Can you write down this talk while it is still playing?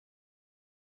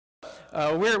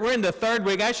we're in the third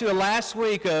week, actually the last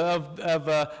week of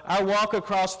our Walk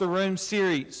Across the Room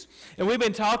series. And we've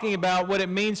been talking about what it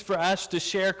means for us to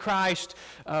share Christ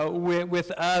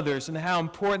with others and how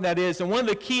important that is. And one of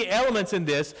the key elements in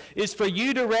this is for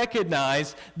you to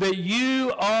recognize that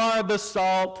you are the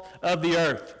salt of the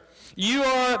earth. You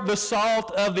are the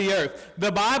salt of the earth.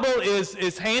 The Bible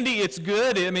is handy. It's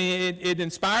good. I mean, it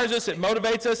inspires us. It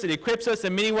motivates us. It equips us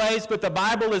in many ways. But the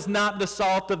Bible is not the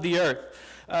salt of the earth.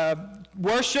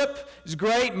 Worship is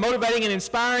great, motivating and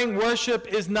inspiring. Worship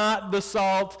is not the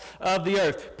salt of the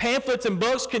earth. Pamphlets and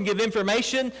books can give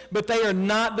information, but they are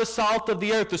not the salt of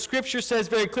the earth. The Scripture says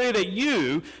very clearly that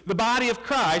you, the body of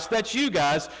Christ, that's you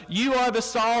guys, you are the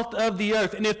salt of the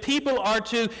earth. And if people are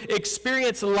to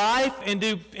experience life and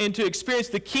to experience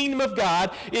the kingdom of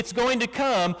God, it's going to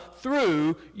come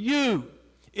through you.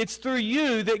 It's through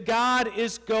you that God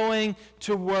is going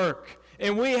to work.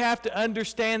 And we have to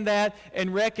understand that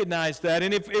and recognize that.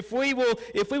 And if we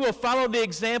will follow the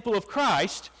example of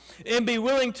Christ and be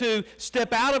willing to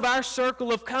step out of our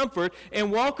circle of comfort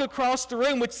and walk across the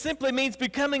room, which simply means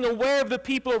becoming aware of the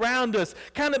people around us,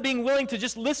 kind of being willing to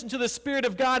just listen to the Spirit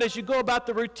of God as you go about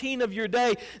the routine of your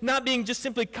day, not being just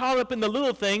simply caught up in the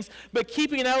little things, but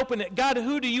keeping it open. God,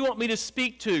 who do you want me to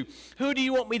speak to? Who do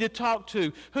you want me to talk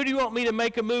to? Who do you want me to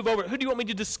make a move over? Who do you want me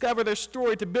to discover their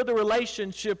story, to build a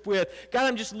relationship with? God,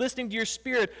 I'm just listening to your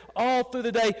Spirit all through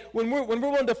the day. When we're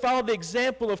willing to follow the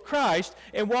example of Christ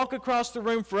and walk across the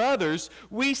room for others,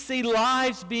 we see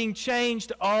lives being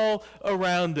changed all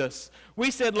around us.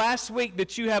 We said last week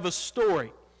that you have a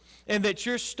story and that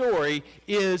your story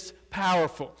is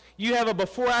powerful. You have a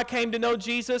before I came to know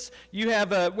Jesus, you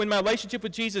have a when my relationship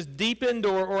with Jesus deepened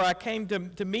or I came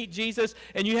to meet Jesus,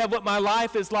 and you have what my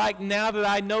life is like now that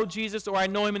I know Jesus or I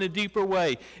know him in a deeper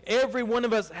way. Every one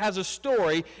of us has a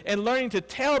story, and learning to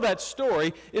tell that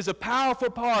story is a powerful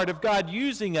part of God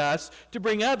using us to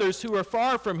bring others who are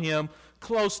far from him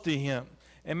close to him.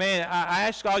 And man, I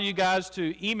asked all you guys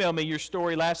to email me your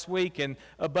story last week, and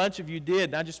a bunch of you did,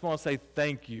 and I just want to say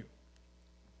thank you.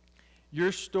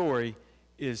 Your story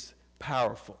is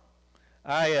powerful.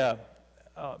 A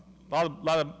lot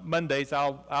of Mondays,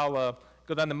 I'll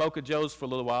go down to Mocha Joe's for a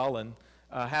little while and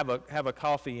have a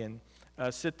coffee and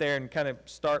sit there and kind of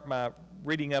start my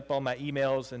reading up on my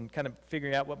emails and kind of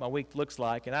figuring out what my week looks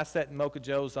like. And I sat in Mocha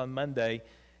Joe's on Monday,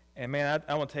 and man,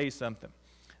 I want to tell you something.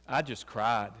 I just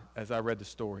cried as I read the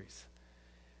stories.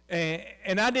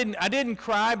 And I didn't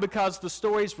cry because the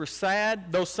stories were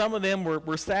sad, though some of them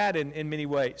were sad in many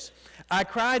ways. I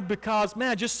cried because, man,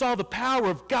 I just saw the power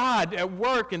of God at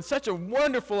work in such a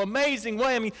wonderful, amazing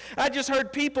way. I mean, I just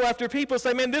heard people after people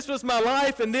say, man, this was my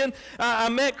life, and then I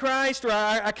met Christ, or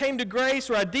I came to grace,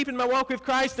 or I deepened my walk with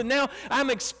Christ, and now I'm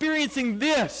experiencing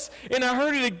this. And I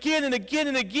heard it again and again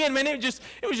and again. Man, it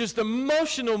was just an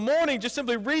emotional morning, just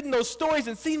simply reading those stories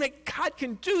and seeing that God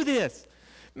can do this.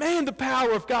 Man, the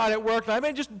power of God at work. I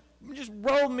mean, just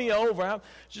rolled me over. I'm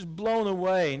just blown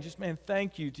away. And just, man,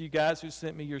 thank you to you guys who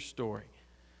sent me your story.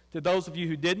 To those of you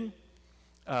who didn't,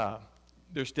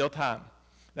 there's still time.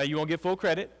 Now, you won't get full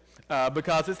credit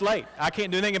because it's late. I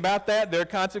can't do anything about that. There are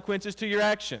consequences to your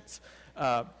actions.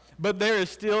 But there is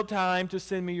still time to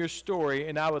send me your story,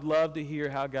 and I would love to hear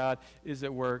how God is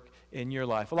at work in your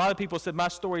life. A lot of people said, my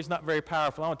story is not very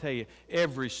powerful. I want to tell you,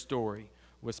 every story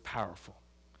was powerful.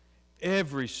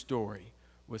 Every story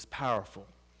was powerful.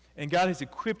 And God has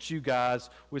equipped you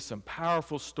guys with some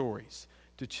powerful stories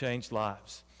to change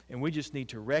lives. And we just need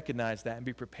to recognize that and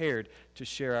be prepared to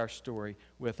share our story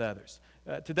with others.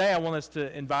 Today I want us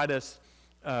to invite us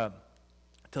to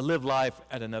live life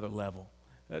at another level,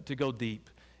 to go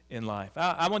deep in life.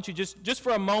 I want you just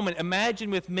for a moment, imagine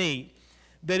with me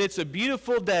that it's a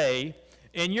beautiful day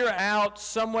and you're out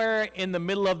somewhere in the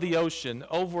middle of the ocean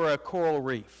over a coral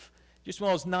reef. Just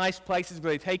one of those nice places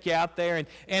where they take you out there.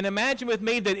 And imagine with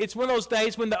me that it's one of those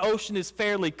days when the ocean is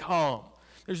fairly calm.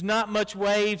 There's not much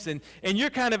waves, and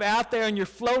you're kind of out there and you're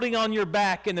floating on your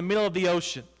back in the middle of the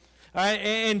ocean. All right?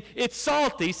 And it's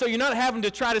salty, so you're not having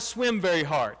to try to swim very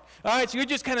hard. All right, so you're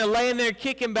just kind of laying there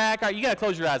kicking back. All right, you got to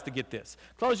close your eyes to get this.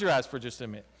 Close your eyes for just a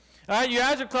minute. All right, your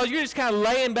eyes are closed. You're just kind of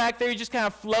laying back there. You're just kind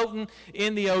of floating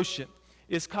in the ocean.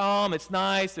 It's calm, it's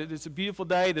nice, it's a beautiful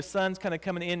day. The sun's kind of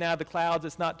coming in and out of the clouds.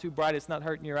 It's not too bright, it's not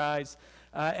hurting your eyes.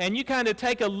 And you kind of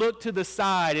take a look to the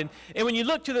side. And when you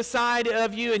look to the side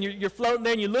of you and you're floating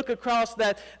there and you look across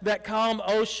that calm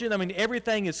ocean, I mean,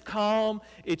 everything is calm,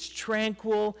 it's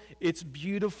tranquil, it's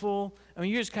beautiful. I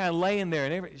mean, you're just kind of laying there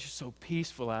and it's just so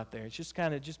peaceful out there. It's just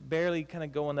kind of just barely kind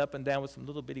of going up and down with some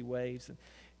little bitty waves. And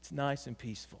it's nice and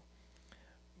peaceful.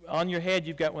 On your head,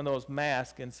 you've got one of those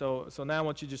masks, and so now I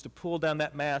want you just to pull down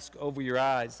that mask over your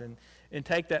eyes, and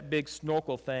take that big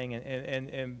snorkel thing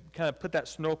and kind of put that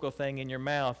snorkel thing in your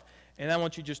mouth, and I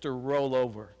want you just to roll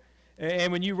over.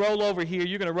 And when you roll over here,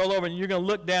 you're going to roll over and you're going to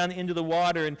look down into the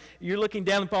water, and you're looking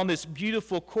down upon this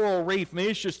beautiful coral reef. I mean,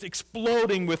 it's just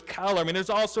exploding with color. I mean,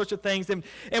 there's all sorts of things. And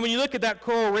when you look at that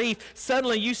coral reef,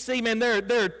 suddenly you see, man, there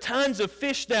are tons of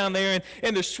fish down there,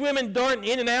 and they're swimming, darting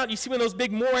in and out. You see one of those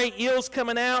big moray eels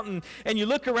coming out, and you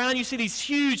look around, you see these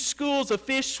huge schools of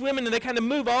fish swimming, and they kind of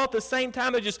move all at the same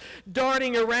time. They're just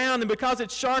darting around, and because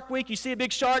it's Shark Week, you see a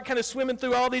big shark kind of swimming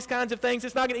through all these kinds of things.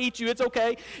 It's not going to eat you. It's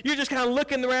okay. You're just kind of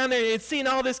looking around there and seeing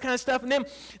all this kind of stuff, and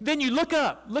then you look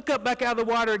up back out of the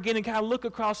water again and kind of look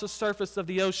across the surface of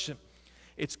the ocean.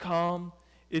 It's calm,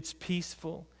 it's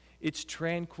peaceful, it's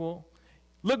tranquil.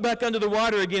 Look back under the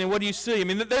water again, and what do you see? I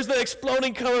mean, there's the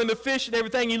exploding color and the fish and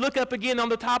everything. You look up again on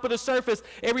the top of the surface,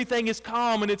 everything is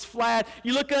calm and it's flat.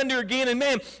 You look under again, and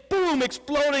man, boom,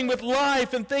 exploding with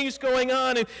life and things going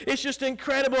on, and it's just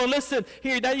incredible. And listen,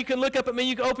 here, now you can look up at me,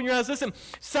 you can open your eyes. Listen,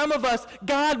 some of us,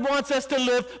 God wants us to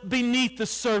live beneath the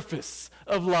surface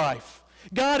of life.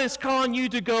 God is calling you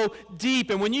to go deep.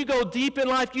 And when you go deep in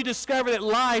life, you discover that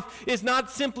life is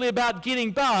not simply about getting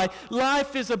by.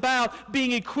 Life is about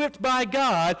being equipped by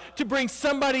God to bring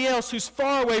somebody else who's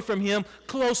far away from Him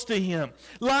close to Him.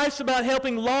 Life's about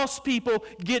helping lost people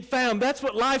get found. That's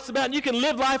what life's about. And you can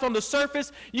live life on the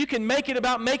surface. You can make it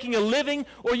about making a living,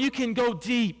 or you can go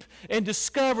deep and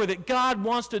discover that God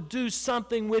wants to do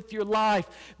something with your life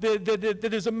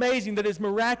that is amazing, that is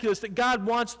miraculous, that God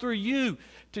wants through you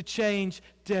to change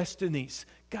destinies.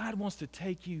 God wants to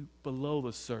take you below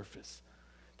the surface,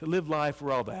 to live life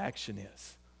where all the action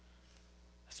is.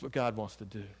 That's what God wants to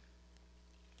do.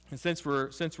 And since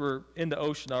we're in the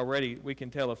ocean already, we can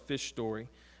tell a fish story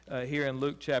here in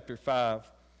Luke chapter 5.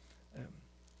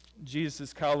 Jesus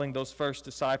is calling those first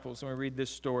disciples, and we read this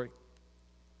story.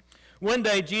 One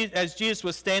day, as Jesus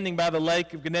was standing by the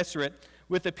lake of Gennesaret,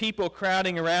 with the people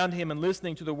crowding around him and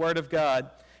listening to the word of God,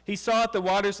 he saw at the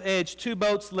water's edge 2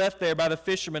 boats left there by the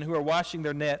fishermen who were washing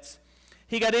their nets.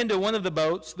 He got into one of the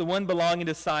boats, the one belonging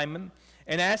to Simon,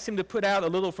 and asked him to put out a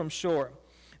little from shore.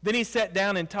 Then he sat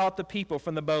down and taught the people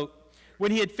from the boat.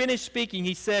 When he had finished speaking,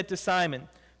 he said to Simon,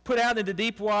 "Put out into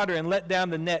deep water and let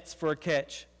down the nets for a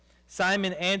catch."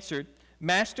 Simon answered,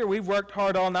 "Master, we've worked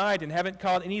hard all night and haven't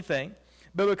caught anything,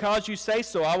 but because you say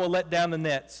so, I will let down the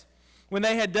nets." When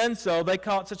they had done so, they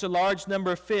caught such a large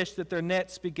number of fish that their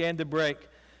nets began to break.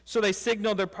 So they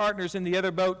signaled their partners in the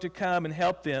other boat to come and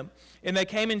help them. And they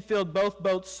came and filled both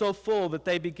boats so full that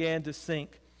they began to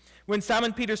sink. When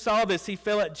Simon Peter saw this, he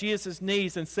fell at Jesus'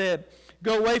 knees and said,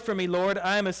 "Go away from me, Lord,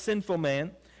 I am a sinful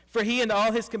man." For he and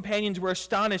all his companions were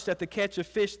astonished at the catch of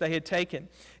fish they had taken.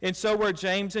 And so were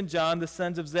James and John, the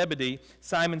sons of Zebedee,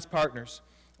 Simon's partners.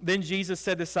 Then Jesus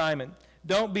said to Simon,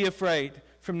 "Don't be afraid.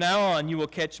 From now on you will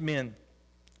catch men."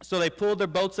 So they pulled their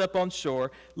boats up on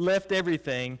shore, left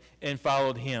everything, and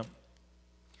followed him.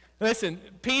 Listen,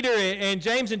 Peter and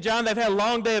James and John, they've had a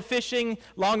long day of fishing,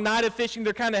 long night of fishing.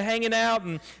 They're kind of hanging out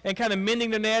and kind of mending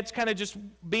their nets, kind of just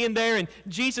being there. And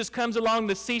Jesus comes along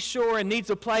the seashore and needs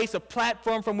a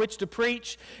platform from which to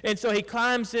preach. And so he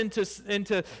climbs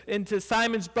into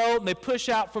Simon's boat, and they push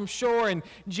out from shore. And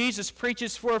Jesus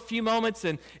preaches for a few moments.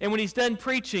 And when he's done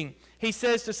preaching, he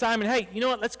says to Simon, "Hey, you know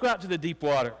what? Let's go out to the deep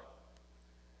water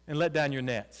and let down your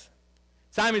nets."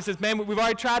 Simon says, "Man, we've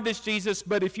already tried this, Jesus,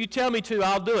 but if you tell me to,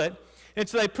 I'll do it." And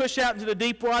so they push out into the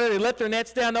deep water. They let their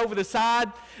nets down over the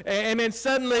side. And then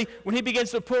suddenly, when he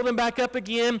begins to pull them back up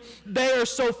again, they are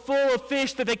so full of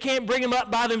fish that they can't bring them up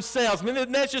by themselves. I mean, the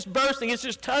net's just bursting. It's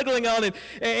just tugging on it.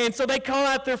 And so they call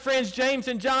out their friends James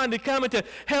and John to come and to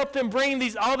help them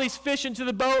bring all these fish into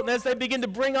the boat. And as they begin to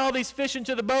bring all these fish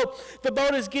into the boat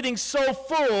is getting so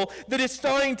full that it's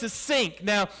starting to sink.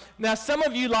 Now, some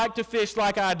of you like to fish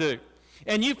like I do.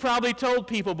 And you've probably told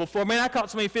people before, "Man, I caught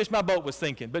so many fish, my boat was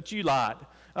sinking." But you lied,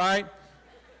 all right?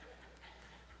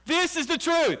 This is the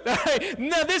truth.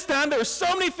 Now, this time, there were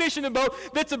so many fish in the boat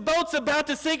that the boat's about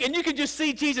to sink, and you can just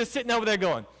see Jesus sitting over there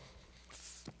going,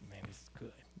 "Man, this is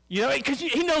good." You know, because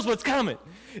he knows what's coming.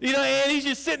 You know, and he's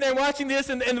just sitting there watching this,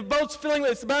 and the boat's feeling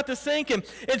like it's about to sink, and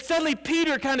suddenly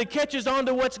Peter kind of catches on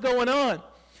to what's going on.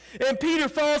 And Peter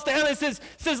falls down and says,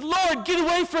 "Lord, get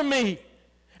away from me."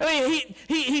 I mean,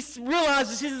 he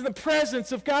realizes he's in the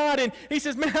presence of God, and he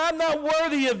says, "Man, I'm not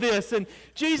worthy of this." And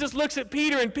Jesus looks at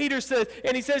Peter, and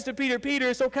he says to Peter, "Peter,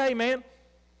 it's okay, man.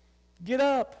 Get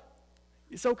up.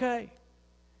 It's okay."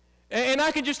 And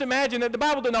I can just imagine that the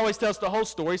Bible doesn't always tell us the whole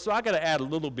story, so I got to add a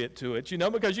little bit to it,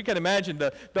 because you can imagine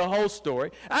the whole story.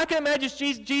 I can imagine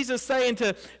Jesus saying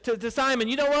to Simon,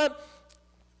 "You know what?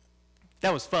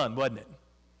 That was fun, wasn't it?"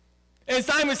 And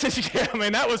Simon says, yeah,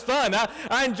 man, that was fun.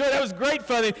 I enjoyed it. That was great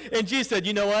fun. And Jesus said,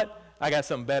 you know what? I got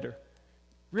something better.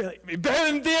 Really?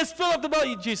 Better than this? Fill up the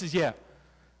boat. Jesus says, yeah.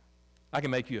 I can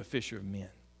make you a fisher of men.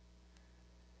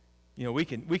 You know, we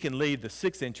can leave the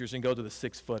 6-inchers and go to the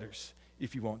 6-footers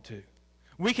if you want to.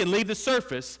 We can leave the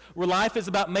surface where life is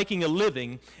about making a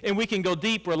living, and we can go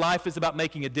deep where life is about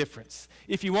making a difference.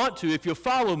 If you want to, if you'll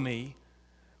follow me,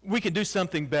 we can do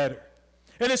something better.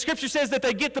 And the scripture says that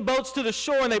they get the boats to the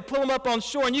shore and they pull them up on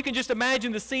shore. And you can just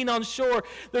imagine the scene on shore.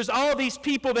 There's all these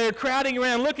people that are crowding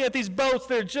around looking at these boats.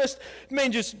 They're just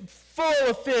full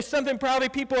of fish, something probably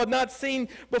people had not seen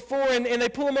before. And they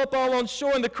pull them up all on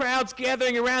shore, and the crowd's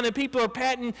gathering around, and people are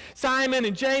patting Simon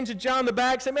and James and John on the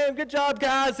back, saying, man, good job,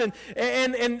 guys.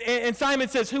 And Simon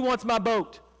says, who wants my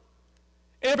boat?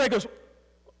 And everybody goes,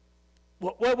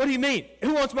 what do you mean?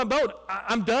 Who wants my boat?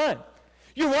 I'm done.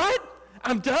 You're what?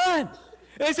 I'm done.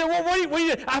 And they said, well, what do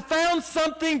you do? I found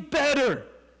something better.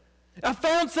 I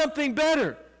found something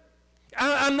better.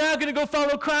 I'm now going to go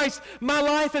follow Christ. My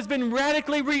life has been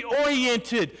radically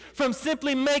reoriented from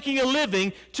simply making a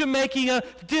living to making a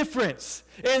difference.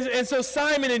 And so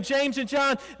Simon and James and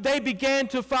John, they began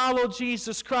to follow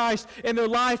Jesus Christ, and their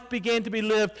life began to be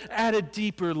lived at a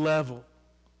deeper level.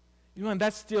 You know, and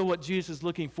that's still what Jesus is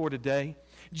looking for today.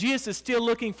 Jesus is still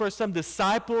looking for some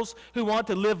disciples who want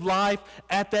to live life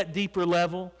at that deeper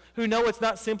level, who know it's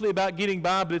not simply about getting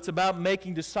by, but it's about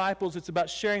making disciples. It's about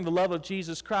sharing the love of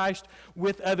Jesus Christ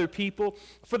with other people.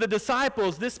 For the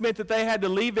disciples, this meant that they had to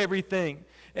leave everything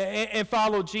and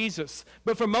follow Jesus.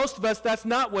 But for most of us, that's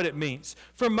not what it means.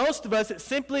 For most of us, it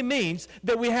simply means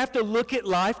that we have to look at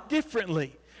life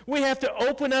differently. We have to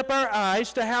open up our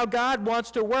eyes to how God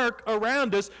wants to work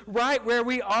around us right where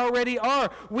we already are.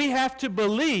 We have to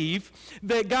believe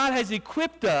that God has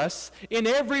equipped us in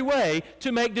every way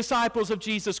to make disciples of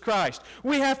Jesus Christ.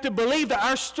 We have to believe that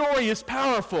our story is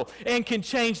powerful and can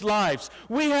change lives.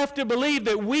 We have to believe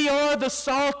that we are the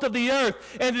salt of the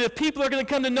earth, and that if people are going to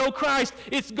come to know Christ,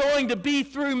 it's going to be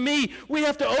through me. We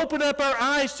have to open up our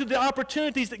eyes to the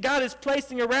opportunities that God is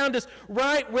placing around us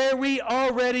right where we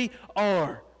already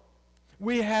are.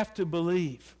 We have to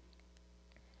believe.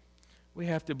 We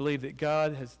have to believe that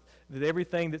that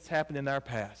everything that's happened in our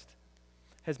past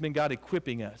has been God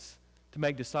equipping us to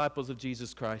make disciples of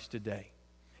Jesus Christ today.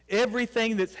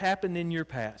 Everything that's happened in your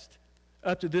past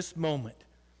up to this moment,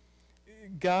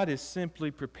 God is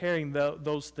simply preparing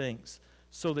those things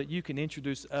so that you can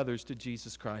introduce others to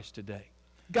Jesus Christ today.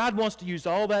 God wants to use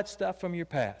all that stuff from your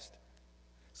past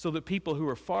so that people who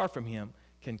are far from Him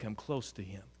can come close to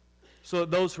Him, so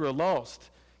that those who are lost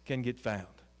can get found.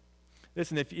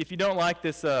 Listen, if you don't like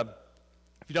this, if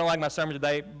you don't like my sermon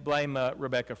today, blame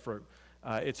Rebecca Fruit.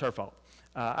 It's her fault.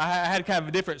 I had kind of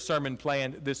a different sermon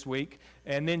planned this week,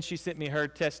 and then she sent me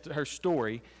her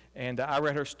story, and I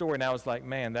read her story, and I was like,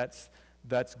 man, that's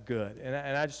good. And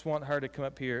I just want her to come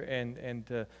up here and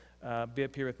to be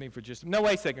up here with me for just no,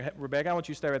 wait a second, Rebecca, I want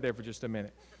you to stay right there for just a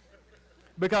minute.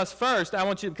 Because first, I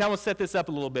want to set this up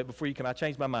a little bit before you come. I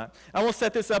changed my mind. I want to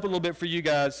set this up a little bit for you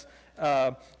guys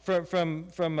from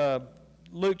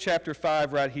Luke chapter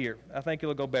 5 right here. I think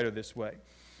it'll go better this way.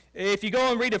 If you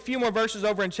go and read a few more verses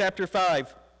over in chapter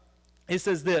 5, it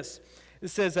says this. It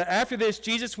says, after this,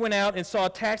 Jesus went out and saw a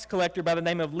tax collector by the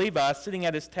name of Levi sitting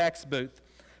at his tax booth.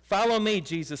 Follow me,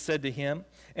 Jesus said to him.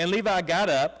 And Levi got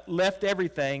up, left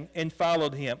everything, and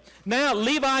followed him. Now,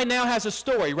 Levi now has a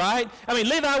story, right? I mean,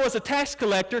 Levi was a tax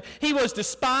collector. He was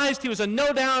despised. He was a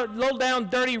low-down,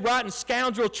 dirty, rotten,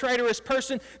 scoundrel, traitorous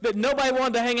person that nobody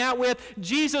wanted to hang out with.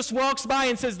 Jesus walks by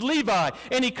and says, Levi,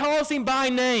 and he calls him by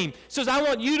name. Says, I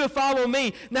want you to follow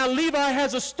me. Now, Levi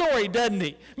has a story, doesn't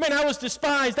he? Man, I was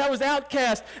despised. I was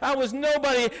outcast. I was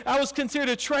nobody. I was considered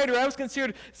a traitor. I was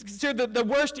considered the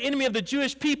worst enemy of the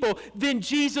Jewish people. Then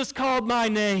Jesus called my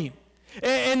name.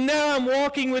 And now I'm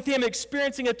walking with him,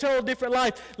 experiencing a total different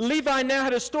life. Levi now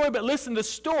had a story, but listen, the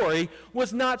story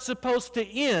was not supposed to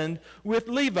end with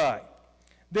Levi.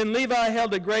 Then Levi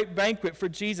held a great banquet for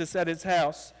Jesus at his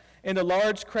house, and a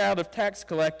large crowd of tax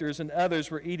collectors and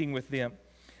others were eating with them.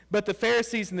 But the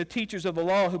Pharisees and the teachers of the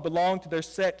law who belonged to their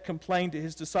sect complained to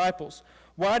his disciples,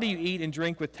 "Why do you eat and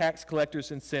drink with tax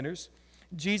collectors and sinners?"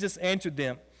 Jesus answered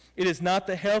them, "It is not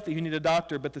the healthy who need a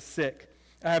doctor, but the sick.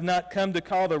 I have not come to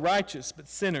call the righteous, but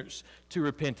sinners to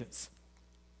repentance."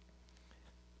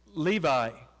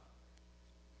 Levi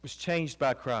was changed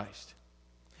by Christ.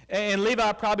 And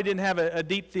Levi probably didn't have a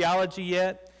deep theology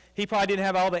yet. He probably didn't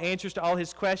have all the answers to all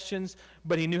his questions,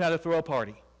 but he knew how to throw a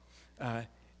party.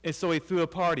 And so he threw a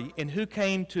party. And who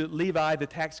came to Levi, the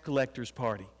tax collector's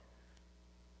party?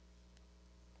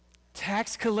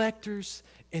 Tax collectors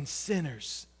and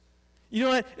sinners. You know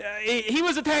what? He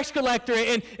was a tax collector,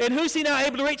 and who's he now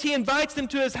able to reach? He invites them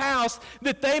to his house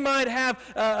that they might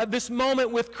have this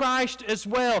moment with Christ as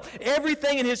well.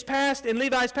 Everything in his past, in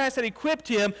Levi's past, had equipped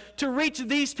him to reach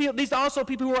these people, these also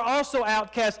people who are also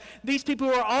outcasts, these people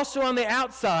who are also on the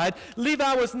outside.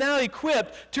 Levi was now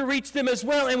equipped to reach them as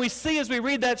well, and we see as we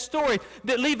read that story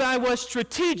that Levi was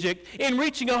strategic in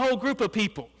reaching a whole group of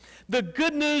people. The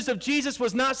good news of Jesus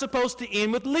was not supposed to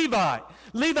end with Levi.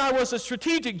 Levi was a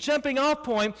strategic jumping off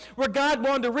point where God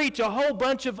wanted to reach a whole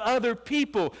bunch of other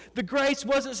people. The grace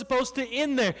wasn't supposed to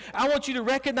end there. I want you to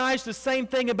recognize the same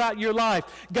thing about your life.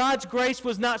 God's grace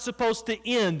was not supposed to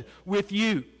end with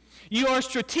you. You are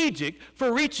strategic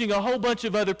for reaching a whole bunch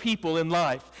of other people in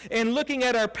life. And looking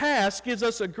at our past gives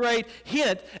us a great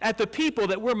hint at the people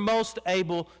that we're most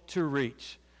able to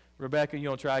reach. Rebecca, you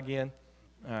want to try again?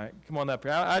 All right, come on up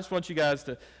here. I just want you guys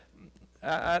to,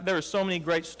 there are so many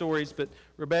great stories, but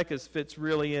Rebecca's fits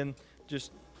really in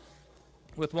just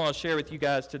with what I'll share with you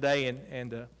guys today.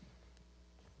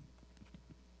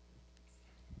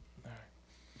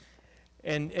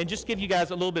 And just give you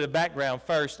guys a little bit of background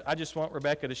first. I just want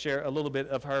Rebecca to share a little bit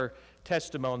of her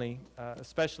testimony,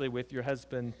 especially with your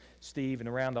husband, Steve, and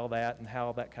around all that and how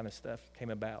all that kind of stuff came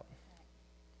about.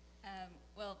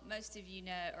 Well, most of you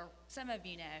know, or some of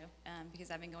you know, because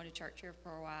I've been going to church here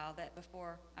for a while, that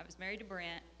before I was married to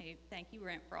Brent, who, thank you,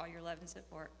 Brent, for all your love and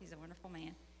support. He's a wonderful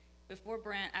man. Before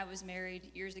Brent, I was married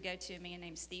years ago to a man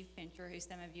named Steve Fincher, who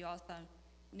some of you also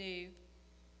knew.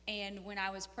 And when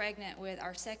I was pregnant with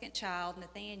our second child,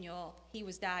 Nathaniel, he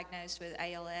was diagnosed with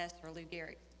ALS, or Lou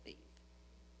Gehrig's disease.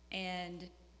 And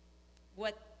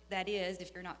what that is,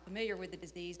 if you're not familiar with the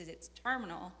disease, is it's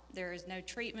terminal. There is no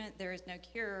treatment, there is no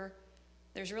cure.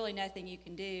 There's really nothing you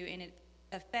can do, and it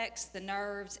affects the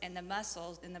nerves and the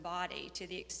muscles in the body to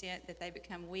the extent that they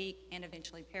become weak and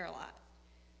eventually paralyzed.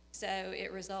 So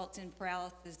it results in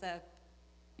paralysis of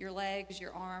your legs,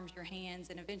 your arms, your hands,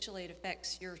 and eventually it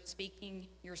affects your speaking,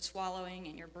 your swallowing,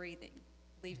 and your breathing.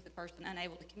 Leaves the person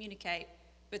unable to communicate,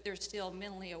 but they're still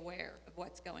mentally aware of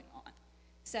what's going on.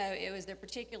 So it was a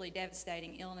particularly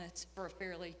devastating illness for a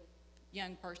fairly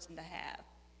young person to have.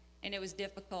 And it was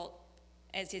difficult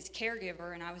as his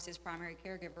caregiver, and I was his primary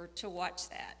caregiver, to watch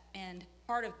that. And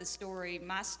part of the story,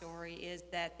 my story, is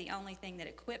that the only thing that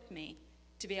equipped me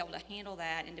to be able to handle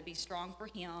that and to be strong for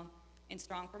him and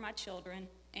strong for my children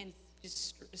and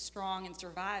just strong and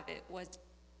survive it was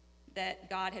that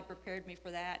God had prepared me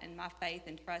for that, and my faith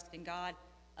and trust in God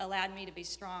allowed me to be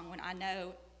strong when I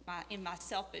know in my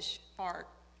selfish heart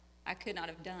I could not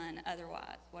have done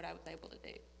otherwise what I was able to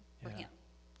do for him.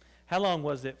 How long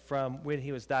was it from when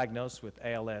he was diagnosed with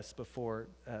ALS before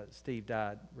Steve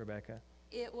died, Rebecca?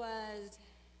 It was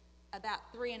about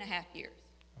 3.5 years.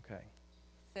 Okay.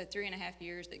 So 3.5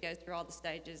 years that goes through all the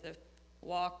stages of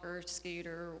walker,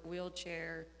 scooter,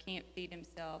 wheelchair, can't feed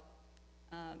himself,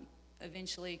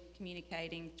 eventually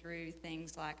communicating through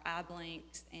things like eye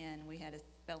blinks, and we had a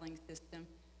spelling system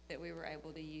that we were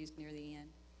able to use near the end.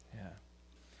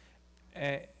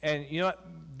 Yeah. And you know what?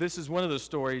 This is one of those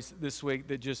stories this week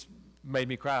that just made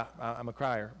me cry. I'm a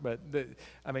crier, but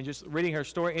I mean, just reading her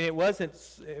story, and it wasn't.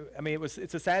 I mean,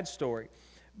 it's a sad story,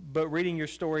 but reading your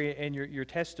story and your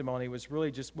testimony was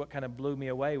really just what kind of blew me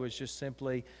away. Was just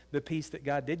simply the peace that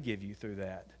God did give you through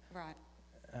that. Right.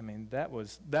 I mean, that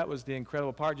was the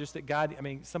incredible part. Just that God. I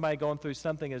mean, somebody going through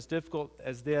something as difficult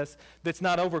as this, that's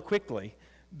not over quickly,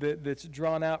 that's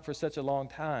drawn out for such a long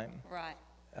time. Right.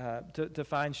 To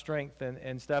find strength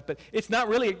and stuff. But it's not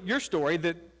really your story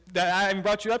that I even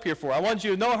brought you up here for. I wanted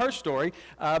you to know her story,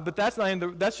 but that's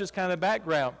just kind of the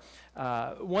background.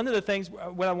 One of the things,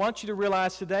 what I want you to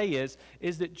realize today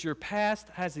is that your past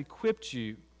has equipped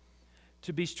you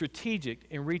to be strategic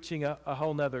in reaching a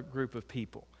whole nother group of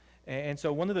people. And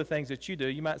so one of the things that you do,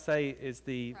 you might say, is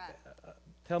the, right.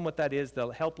 Tell them what that is,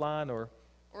 the helpline or...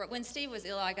 When Steve was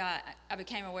ill, I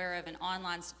became aware of an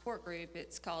online support group.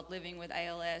 It's called Living with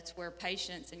ALS, where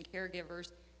patients and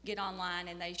caregivers get online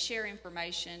and they share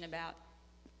information about,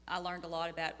 I learned a lot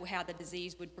about how the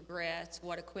disease would progress,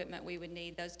 what equipment we would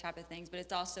need, those type of things. But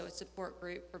it's also a support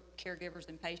group for caregivers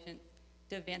and patients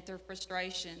to vent their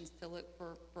frustrations, to look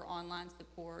for online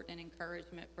support and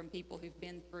encouragement from people who've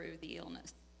been through the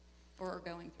illness or are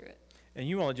going through it. And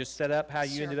you want to just set up how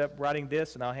you Sure. ended up writing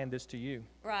this, and I'll hand this to you.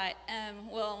 Right.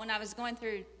 Well, when I was going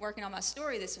through working on my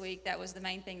story this week, that was the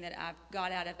main thing that I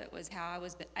got out of it, was how I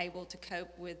was able to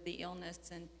cope with the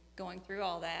illness and going through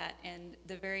all that. And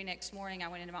the very next morning I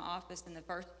went into my office, and the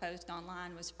first post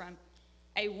online was from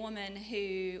a woman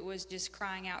who was just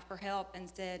crying out for help and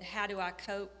said, how do I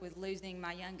cope with losing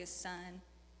my youngest son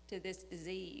to this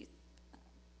disease?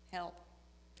 Help.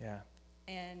 Yeah.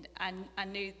 And I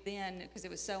knew then, because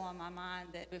it was so on my mind,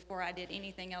 that before I did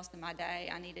anything else in my day,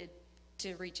 I needed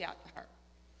to reach out to her.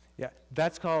 Yeah,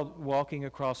 that's called walking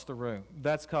across the room.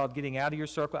 That's called getting out of your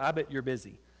circle. I bet you're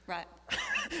busy. Right.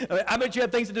 I bet you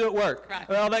have things to do at work, Right.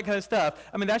 all that kind of stuff.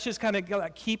 I mean, that's just kind of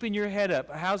like keeping your head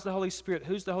up. How's the Holy Spirit?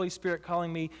 Who's the Holy Spirit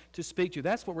calling me to speak to?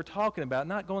 That's what we're talking about,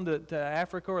 not going to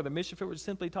Africa or the mission field. We're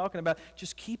simply talking about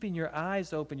just keeping your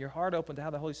eyes open, your heart open to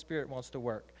how the Holy Spirit wants to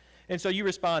work. And so you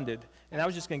responded, and I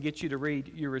was just going to get you to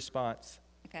read your response.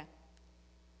 Okay.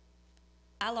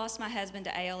 I lost my husband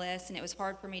to ALS, and it was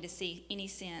hard for me to see any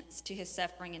sense to his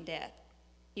suffering and death.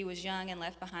 He was young and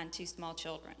left behind 2 small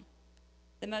children.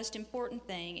 The most important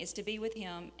thing is to be with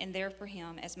him and there for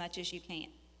him as much as you can.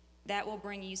 That will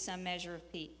bring you some measure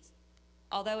of peace.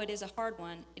 Although it is a hard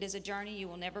one, it is a journey you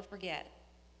will never forget.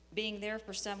 Being there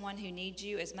for someone who needs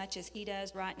you as much as he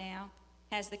does right now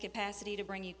has the capacity to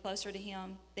bring you closer to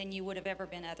him than you would have ever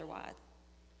been otherwise.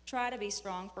 Try to be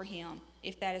strong for him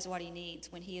if that is what he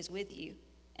needs when he is with you,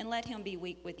 and let him be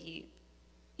weak with you.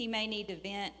 He may need to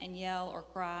vent and yell or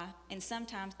cry, and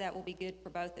sometimes that will be good for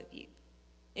both of you.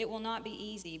 It will not be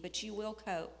easy, but you will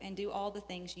cope and do all the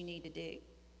things you need to do.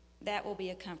 That will be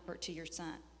a comfort to your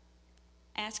son.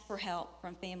 Ask for help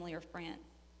from family or friends.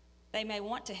 They may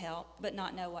want to help, but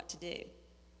not know what to do.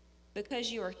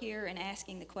 Because you are here and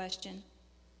asking the question,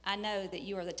 I know that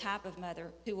you are the type of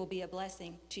mother who will be a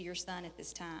blessing to your son at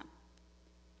this time.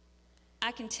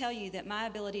 I can tell you that my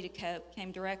ability to cope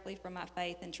came directly from my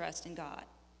faith and trust in God.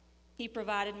 He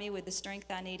provided me with the strength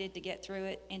I needed to get through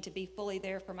it and to be fully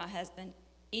there for my husband,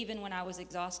 even when I was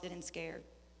exhausted and scared.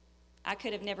 I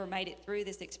could have never made it through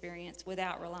this experience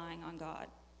without relying on God.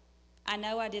 I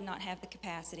know I did not have the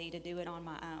capacity to do it on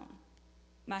my own.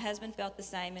 My husband felt the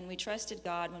same, and we trusted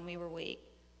God when we were weak.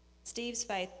 Steve's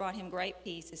faith brought him great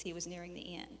peace as he was nearing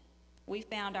the end. We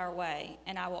found our way,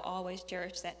 and I will always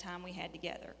cherish that time we had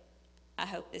together. I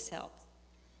hope this helps.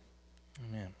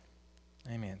 Amen.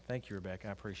 Amen. Thank you, Rebecca.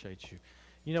 I appreciate you.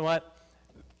 You know what?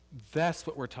 That's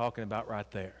what we're talking about right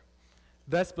there.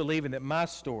 That's believing that my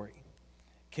story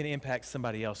can impact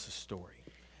somebody else's story.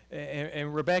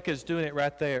 And Rebecca's doing it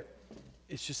right there.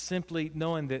 It's just simply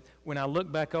knowing that when I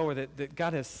look back over that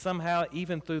God has somehow,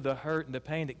 even through the hurt and the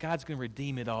pain, that God's going to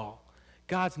redeem it all.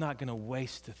 God's not going to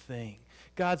waste a thing.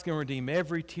 God's going to redeem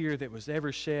every tear that was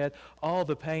ever shed, all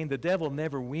the pain. The devil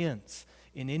never wins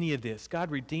in any of this.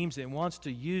 God redeems it and wants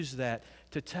to use that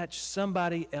to touch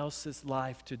somebody else's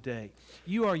life today.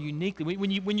 You are uniquely,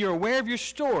 when you're aware of your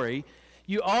story,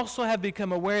 you also have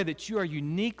become aware that you are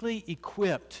uniquely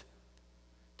equipped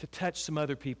to touch some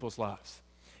other people's lives.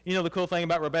 You know, the cool thing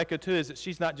about Rebecca, too, is that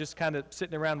she's not just kind of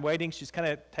sitting around waiting. She's kind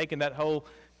of taking that whole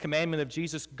commandment of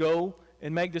Jesus, go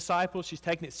and make disciples. She's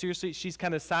taking it seriously. She's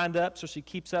kind of signed up, so she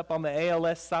keeps up on the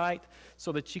ALS site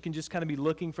so that she can just kind of be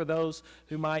looking for those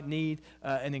who might need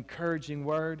an encouraging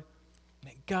word.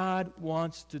 God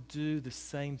wants to do the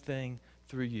same thing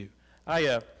through you.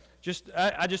 I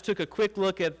just took a quick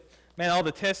look at, all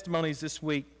the testimonies this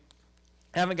week.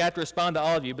 I haven't got to respond to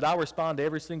all of you, but I'll respond to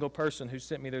every single person who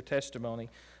sent me their testimony.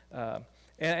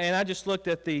 And I just looked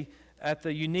at the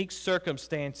unique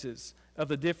circumstances of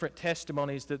the different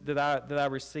testimonies that I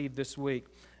received this week.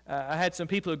 I had some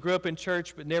people who grew up in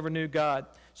church but never knew God.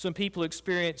 Some people who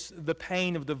experienced the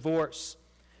pain of divorce.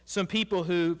 Some people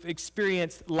who've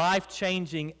experienced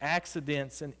life-changing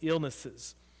accidents and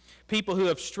illnesses. People who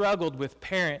have struggled with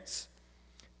parents.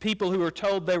 People who were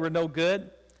told they were no good.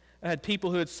 I had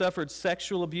people who had suffered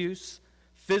sexual abuse,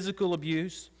 physical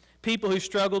abuse, people who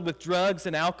struggled with drugs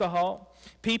and alcohol,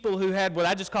 people who had what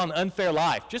I just call an unfair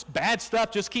life. Just bad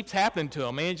stuff just keeps happening to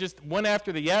them. It's just one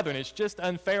after the other, and it's just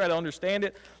unfair. I don't understand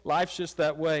it. Life's just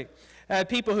that way. I had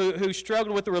people who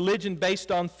struggled with a religion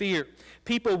based on fear.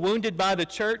 People wounded by the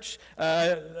church,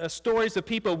 stories of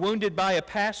people wounded by a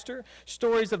pastor,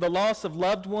 stories of the loss of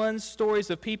loved ones, stories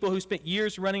of people who spent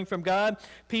years running from God,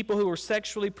 people who were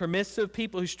sexually permissive,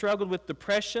 people who struggled with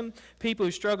depression, people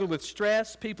who struggled with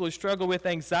stress, people who struggled with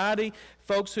anxiety,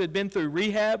 folks who had been through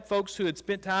rehab, folks who had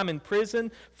spent time in prison,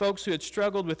 folks who had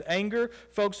struggled with anger,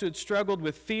 folks who had struggled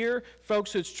with fear,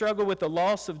 folks who had struggled with the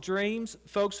loss of dreams,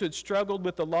 folks who had struggled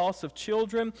with the loss of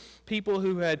children, people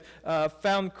who had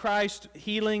found Christ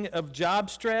healing of job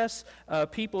stress,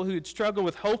 people who had struggled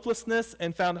with hopelessness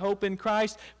and found hope in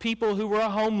Christ, people who were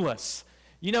homeless.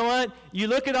 You know what? You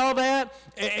look at all that,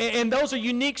 and those are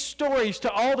unique stories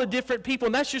to all the different people.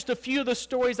 And that's just a few of the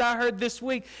stories I heard this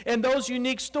week. And those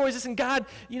unique stories, listen, God,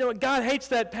 you know what? God hates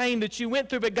that pain that you went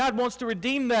through, but God wants to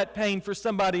redeem that pain for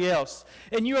somebody else.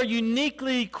 And you are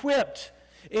uniquely equipped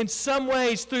in some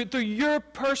ways through your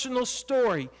personal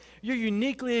story. You're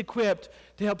uniquely equipped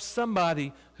to help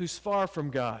somebody who's far from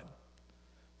God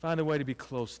find a way to be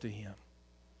close to Him.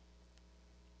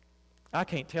 I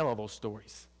can't tell all those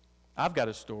stories. I've got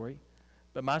a story,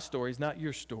 but my story is not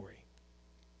your story.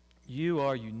 You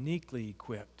are uniquely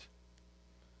equipped.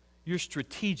 You're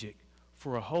strategic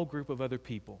for a whole group of other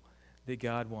people that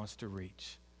God wants to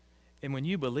reach. And when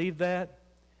you believe that,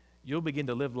 you'll begin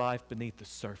to live life beneath the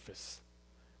surface,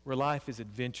 where life is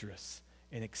adventurous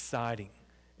and exciting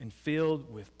and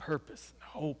filled with purpose and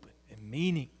hope and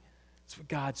meaning. That's what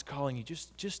God's calling you.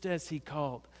 Just as He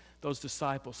called those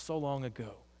disciples so long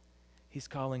ago, He's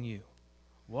calling you.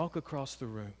 Walk across the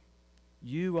room.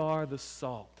 You are the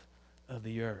salt of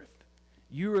the earth.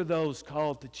 You are those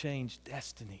called to change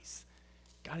destinies.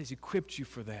 God has equipped you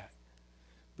for that.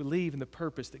 Believe in the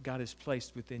purpose that God has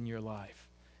placed within your life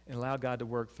and allow God to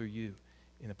work through you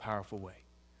in a powerful way.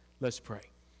 Let's pray.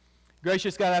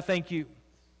 Gracious God, I thank you.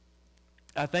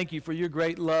 I thank you for your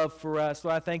great love for us.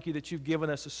 Lord, I thank you that you've given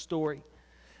us a story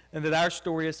and that our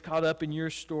story is caught up in your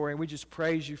story, and we just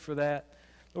praise you for that.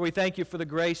 Lord, we thank you for the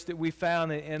grace that we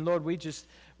found, and Lord, we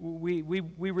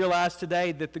realize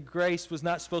today that the grace was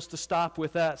not supposed to stop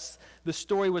with us. The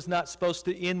story was not supposed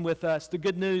to end with us. The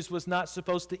good news was not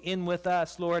supposed to end with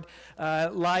us, Lord.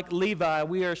 Like Levi,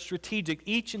 we are strategic,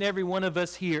 each and every one of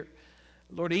us here.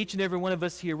 Lord, each and every one of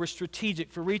us here, we're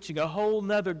strategic for reaching a whole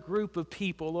nother group of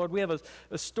people. Lord, we have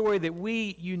a story that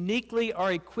we uniquely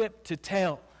are equipped to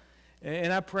tell.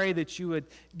 And I pray that you would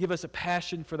give us a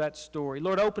passion for that story.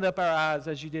 Lord, open up our eyes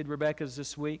as you did Rebecca's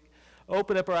this week.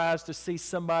 Open up our eyes to see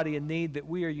somebody in need that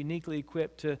we are uniquely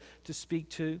equipped to speak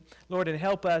to. Lord, and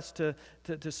help us to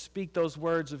speak those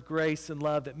words of grace and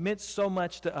love that meant so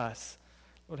much to us.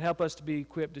 Lord, help us to be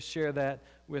equipped to share that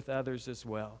with others as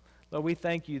well. Lord, we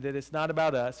thank you that it's not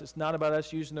about us. It's not about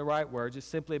us using the right words. It's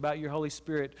simply about your Holy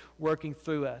Spirit working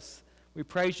through us. We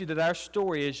praise you that our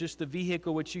story is just the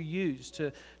vehicle which you use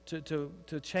to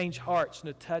change hearts and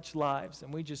to touch lives.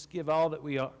 And we just give all that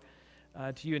we are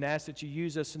to you and ask that you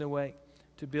use us in a way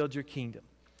to build your kingdom.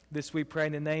 This we pray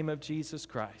in the name of Jesus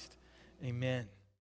Christ. Amen.